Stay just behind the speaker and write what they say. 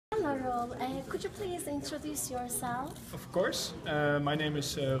Roel. Could you please introduce yourself? Of course. My name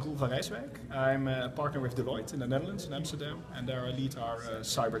is Roel Van Rijsewijk. I'm a partner with Deloitte in the Netherlands, in Amsterdam, and there I lead our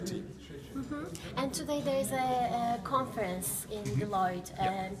cyber team. And today there is a conference in Deloitte.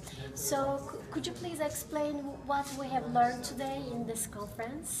 So could you please explain what we have learned today in this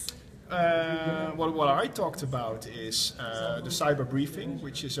conference? What I talked about is the cyber briefing,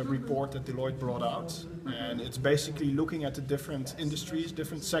 which is a report that Deloitte brought out, and it's basically looking at the different industries,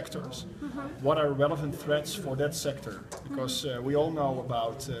 different sectors. What are relevant threats for that sector? Because we all know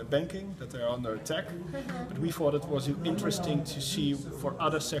about banking, that they're under attack, but we thought it was interesting to see for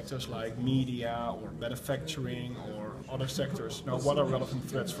other sectors like media or manufacturing or other sectors, what are relevant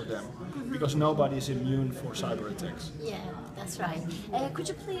threats for them, because nobody is immune for cyber attacks. Yeah, that's right. Could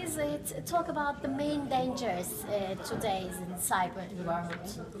you please talk about the main dangers today in cyber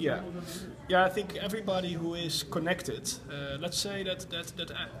world? Yeah, I think everybody who is connected, let's say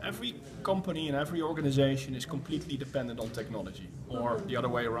that every company and every organization is completely dependent on technology, or the other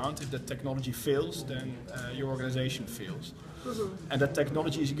way around. If the technology fails, then your organization fails. And that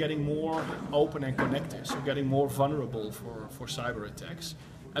technology is getting more open and connected, so getting more vulnerable for cyber attacks.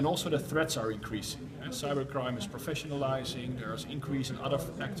 And also the threats are increasing. Cybercrime is professionalizing, there's increase in other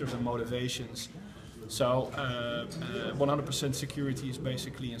factors and motivations. So 100% security is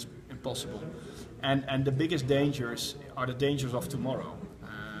basically impossible. And the biggest dangers are the dangers of tomorrow.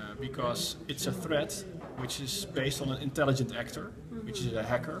 Because it's a threat which is based on an intelligent actor, which is a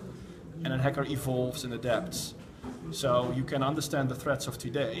hacker. And a hacker evolves and adapts. So you can understand the threats of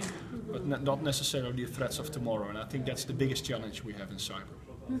today, but not necessarily the threats of tomorrow. And I think that's the biggest challenge we have in cyber.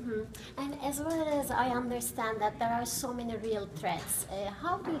 And as well as I understand that there are so many real threats,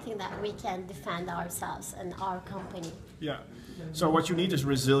 how do you think that we can defend ourselves and our company? Yeah, so what you need is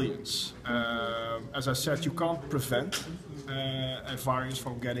resilience. As I said, you can't prevent a virus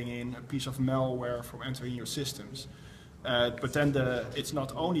from getting in, a piece of malware from entering your systems. But then it's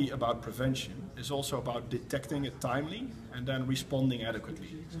not only about prevention, it's also about detecting it timely and then responding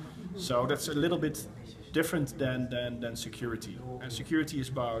adequately. So that's a little bit different than security. And security is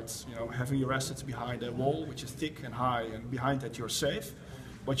about having your assets behind a wall which is thick and high, and behind that you're safe.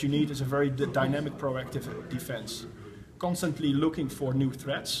 What you need is a very dynamic, proactive defense. Constantly looking for new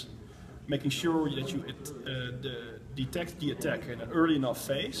threats, making sure that you detect the attack in an early enough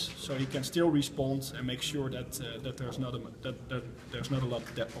phase, so you can still respond and make sure that there's not a lot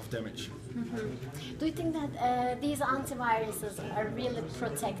of damage. Do you think that these antiviruses are really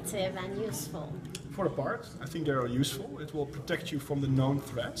protective and useful? For a part, I think they are useful. It will protect you from the known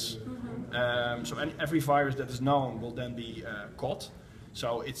threats. So every virus that is known will then be caught.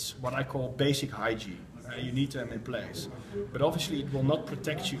 So it's what I call basic hygiene. You need them in place. But obviously it will not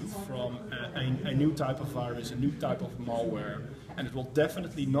protect you from a new type of virus, a new type of malware, and it will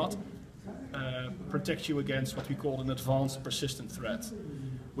definitely not protect you against what we call an advanced persistent threat,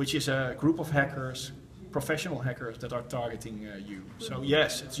 which is a group of hackers, professional hackers that are targeting you. So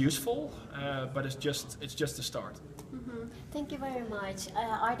yes, it's useful, but it's just a start. Thank you very much.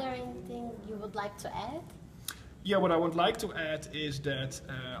 Are there anything you would like to add? Yeah, what I would like to add is that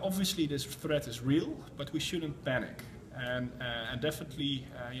obviously this threat is real, but we shouldn't panic. And definitely,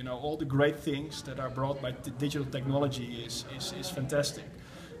 all the great things that are brought by digital technology is fantastic.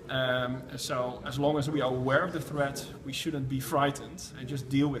 So as long as we are aware of the threat, we shouldn't be frightened and just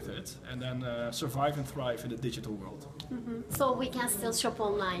deal with it and then survive and thrive in the digital world. So we can still shop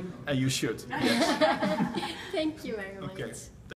online? And you should, yes. Thank you very much. Okay.